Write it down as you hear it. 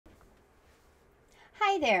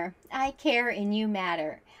Hi there, I care and you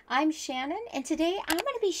matter. I'm Shannon, and today I'm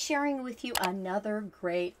going to be sharing with you another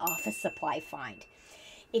great office supply find.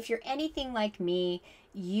 If you're anything like me,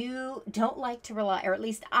 you don't like to rely, or at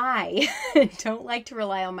least I don't like to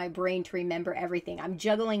rely on my brain to remember everything. I'm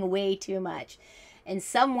juggling way too much. And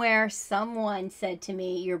somewhere, someone said to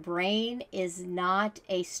me, your brain is not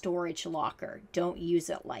a storage locker. Don't use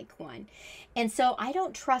it like one. And so I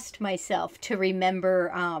don't trust myself to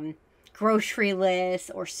remember grocery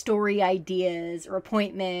lists or story ideas or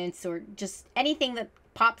appointments or just anything that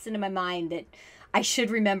pops into my mind that I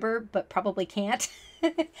should remember but probably can't.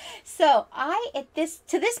 So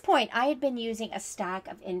to this point, I had been using a stack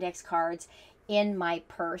of index cards in my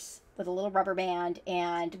purse with a little rubber band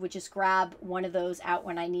and would just grab one of those out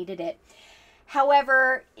when I needed it.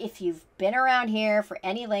 However, if you've been around here for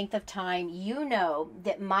any length of time, you know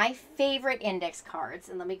that my favorite index cards,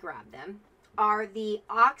 and let me grab them, are the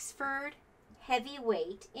Oxford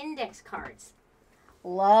Heavyweight Index cards.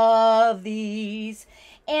 Love these.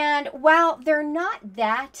 And while they're not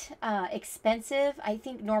that expensive, I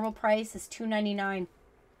think normal price is $2.99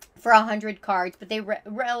 for 100 cards, but they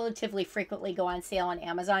relatively frequently go on sale on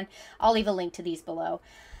Amazon. I'll leave a link to these below.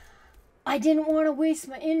 I didn't want to waste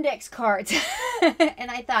my index cards.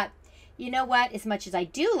 And I thought, you know what? As much as I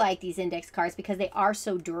do like these index cards because they are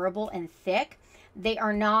so durable and thick, they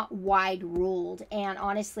are not wide ruled. And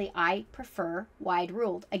honestly, I prefer wide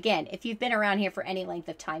ruled. Again, if you've been around here for any length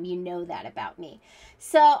of time, you know that about me.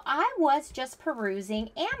 So I was just perusing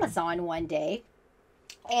Amazon one day,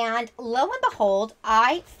 and lo and behold,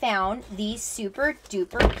 I found these super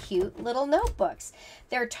duper cute little notebooks.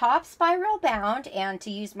 They're top spiral bound, and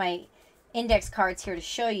to use my index cards here to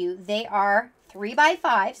show you, they are 3 by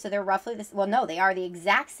 5, so they're roughly this. Well, no, they are the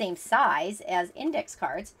exact same size as index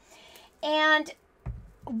cards. And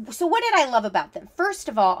so what did I love about them? First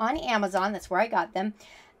of all, on Amazon, that's where I got them,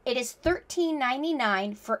 it is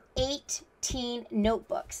 $13.99 for 18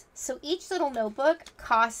 notebooks. So each little notebook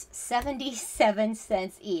costs 77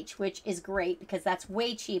 cents each, which is great because that's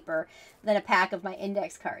way cheaper than a pack of my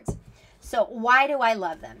index cards. So why do I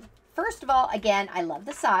love them? First of all, again, I love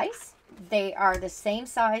the size. They are the same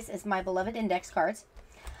size as my beloved index cards.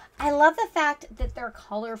 I love the fact that they're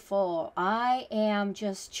colorful. I am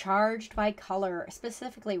just charged by color,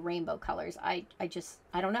 specifically rainbow colors. I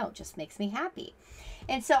don't know, it just makes me happy.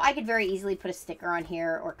 And so I could very easily put a sticker on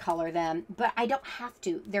here or color them, but I don't have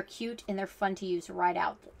to. They're cute and they're fun to use right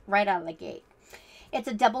out of the gate. It's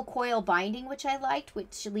a double coil binding, which I liked,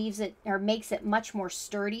 which leaves it or makes it much more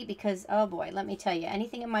sturdy because, oh boy, let me tell you,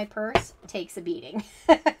 anything in my purse takes a beating.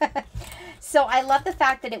 So I love the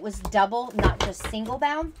fact that it was double, not just single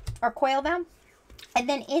bound or coil bound. And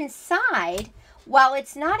then inside, while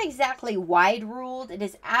it's not exactly wide ruled, it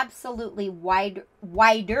is absolutely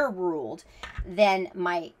wider ruled than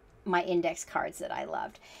my index cards that I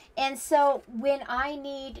loved. And so when I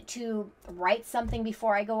need to write something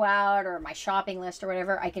before I go out or my shopping list or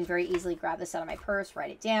whatever, I can very easily grab this out of my purse,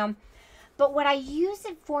 write it down. But what I use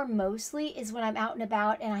it for mostly is when I'm out and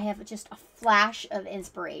about and I have just a flash of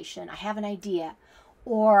inspiration. I have an idea,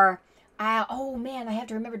 or oh man, I have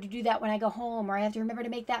to remember to do that when I go home, or I have to remember to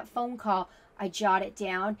make that phone call. I jot it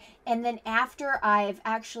down. And then after I've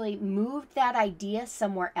actually moved that idea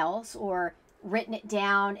somewhere else or written it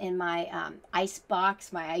down in my ice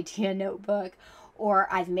box, my idea notebook, or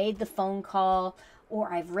I've made the phone call,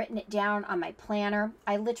 or I've written it down on my planner,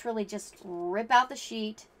 I literally just rip out the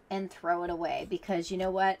sheet and throw it away because you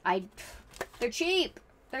know what? They're cheap.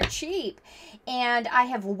 They're cheap. And I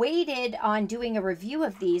have waited on doing a review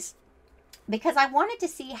of these because I wanted to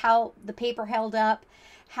see how the paper held up,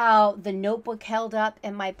 how the notebook held up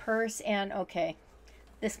in my purse. And okay,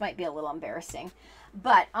 this might be a little embarrassing,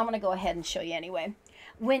 but I'm going to go ahead and show you anyway.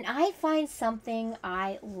 When I find something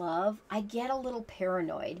I love, I get a little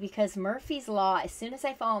paranoid because Murphy's Law, as soon as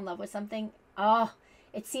I fall in love with something,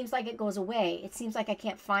 it seems like it goes away. It seems like I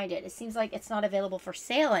can't find it. It seems like it's not available for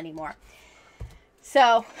sale anymore.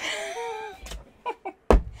 So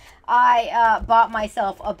I bought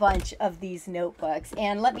myself a bunch of these notebooks.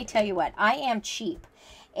 And let me tell you what, I am cheap.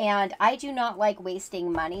 And I do not like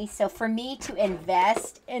wasting money. So for me to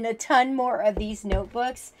invest in a ton more of these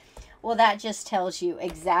notebooks, well, that just tells you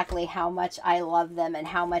exactly how much I love them and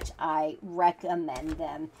how much I recommend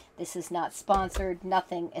them. This is not sponsored.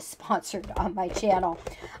 Nothing is sponsored on my channel.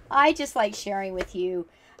 I just like sharing with you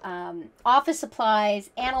office supplies,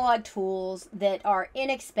 analog tools that are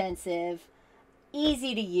inexpensive,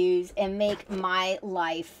 easy to use, and make my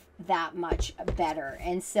life that much better.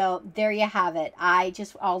 And so there you have it.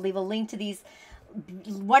 I'll leave a link to these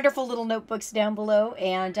wonderful little notebooks down below,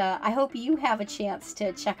 and I hope you have a chance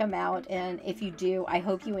to check them out, and if you do, I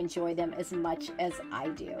hope you enjoy them as much as I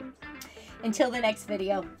do. Until the next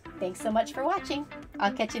video, thanks so much for watching.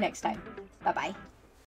 I'll catch you next time. Bye-bye.